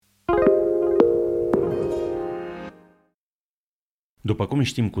După cum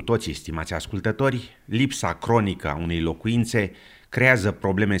știm cu toții, stimați ascultători, lipsa cronică a unei locuințe creează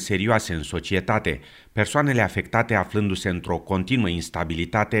probleme serioase în societate, persoanele afectate aflându-se într-o continuă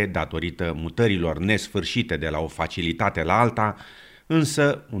instabilitate datorită mutarilor nesfârșite de la o facilitate la alta,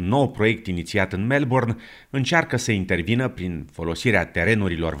 însă un nou proiect inițiat în Melbourne încearcă să intervină prin folosirea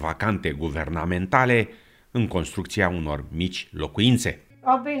terenurilor vacante guvernamentale în construcția unor mici locuințe.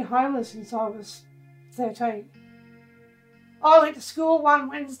 I've been homeless since I was 13. I went to school one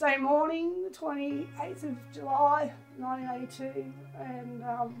Wednesday morning, the 28th of July, 1982, and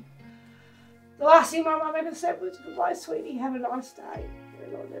the last thing my mum ever said was, "Goodbye, sweetie, have a nice day,"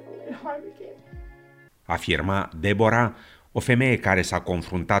 and I never went home again. Afirma Deborah, o femeie care s-a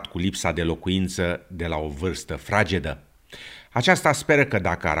confruntat cu lipsa de locuință de la o vârstă fragedă. Aceasta speră că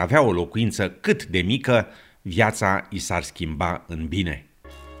dacă ar avea o locuință cât de mică, viața i s-ar schimba în bine.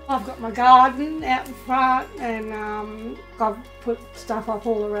 I've got my garden out in front and I've put stuff up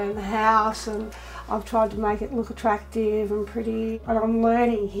all around the house and I've tried to make it look attractive and pretty, and I'm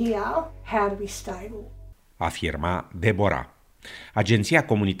learning here how to be stable. Afirma Deborah. Agenția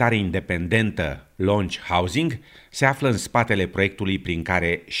comunitară independentă Launch Housing se află în spatele proiectului prin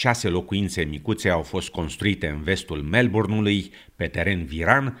care 6 locuințe micuțe au fost construite în vestul Melbourneului pe teren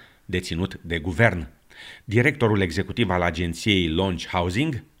viran deținut de guvern. Directorul executiv al agenției Launch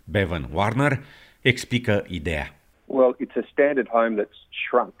Housing, Bevan Warner, explică ideea. Well, it's a standard home that's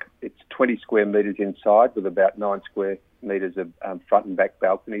shrunk. It's 20 square metres inside with about 9 square metres of front and back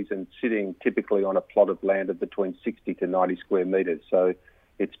balconies and sitting typically on a plot of land of between 60 to 90 square metres. So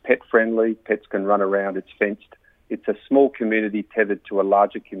it's pet friendly, pets can run around, it's fenced. It's a small community tethered to a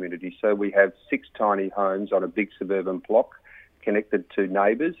larger community. So we have 6 tiny homes on a big suburban block connected to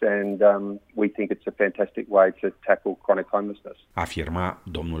neighbours, and we think it's a fantastic way to tackle chronic homelessness. Afirma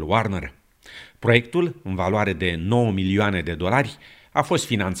domnul Warner. Proiectul, în valoare de 9 milioane de dolari, a fost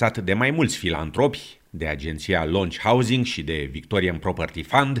finanțat de mai mulți filantropi, de agenția Launch Housing și de Victorian Property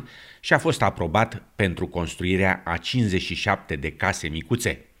Fund și a fost aprobat pentru construirea a 57 de case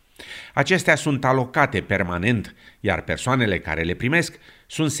micuțe. Acestea sunt alocate permanent, iar persoanele care le primesc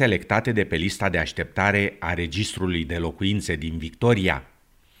sunt selectate de pe lista de așteptare a Registrului de Locuințe din Victoria.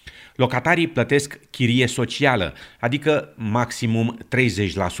 Locatarii plătesc chirie socială, adică maximum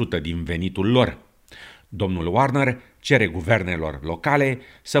 30% din venitul lor. Domnul Warner cere guvernelor locale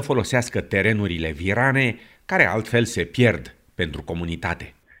să folosească terenurile virane, care altfel se pierd pentru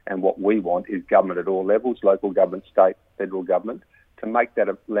comunitate. And what we want is government at all levels, local government, state, federal government, to make that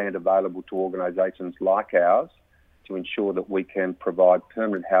land available to organisations like ours to ensure that we can provide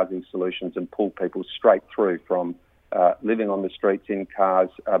permanent housing solutions and pull people straight through from living on the streets in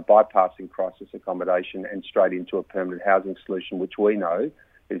cars, bypassing crisis accommodation and straight into a permanent housing solution, which we know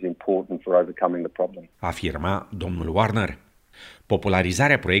is important for overcoming the problem. Afirma domnul Warner.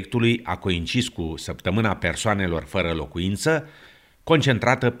 Popularizarea proiectului a coincis cu Săptămâna Persoanelor fără locuință,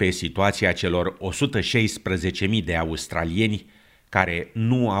 concentrată pe situația celor 116.000 de australieni care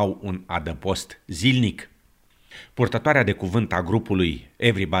nu au un adăpost zilnic. Purtătoarea de cuvânt a grupului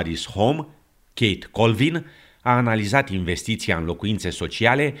Everybody's Home, Kate Colvin, a analizat investiția în locuințe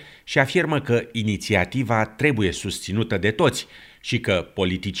sociale și afirmă că inițiativa trebuie susținută de toți și că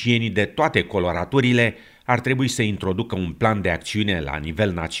politicienii de toate coloraturile ar trebui să introducă un plan de acțiune la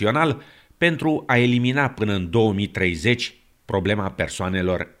nivel național pentru a elimina până în 2030 problema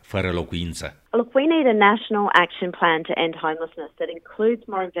persoanelor fără locuință. Look, we need a national action plan to end homelessness that includes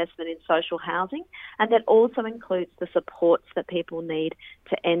more investment in social housing and that also includes the supports that people need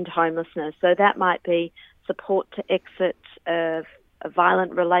to end homelessness. So that might be support to exit a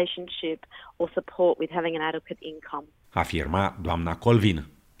violent relationship or support with having an adequate income. Afirma doamna Colvin.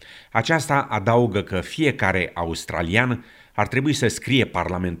 Aceasta adaugă că fiecare australian ar trebui să scrie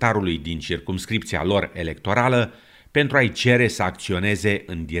parlamentarului din circumscripția lor electorală pentru a-i cere să acționeze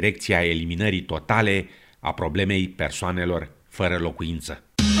în direcția eliminării totale a problemei persoanelor fără locuință.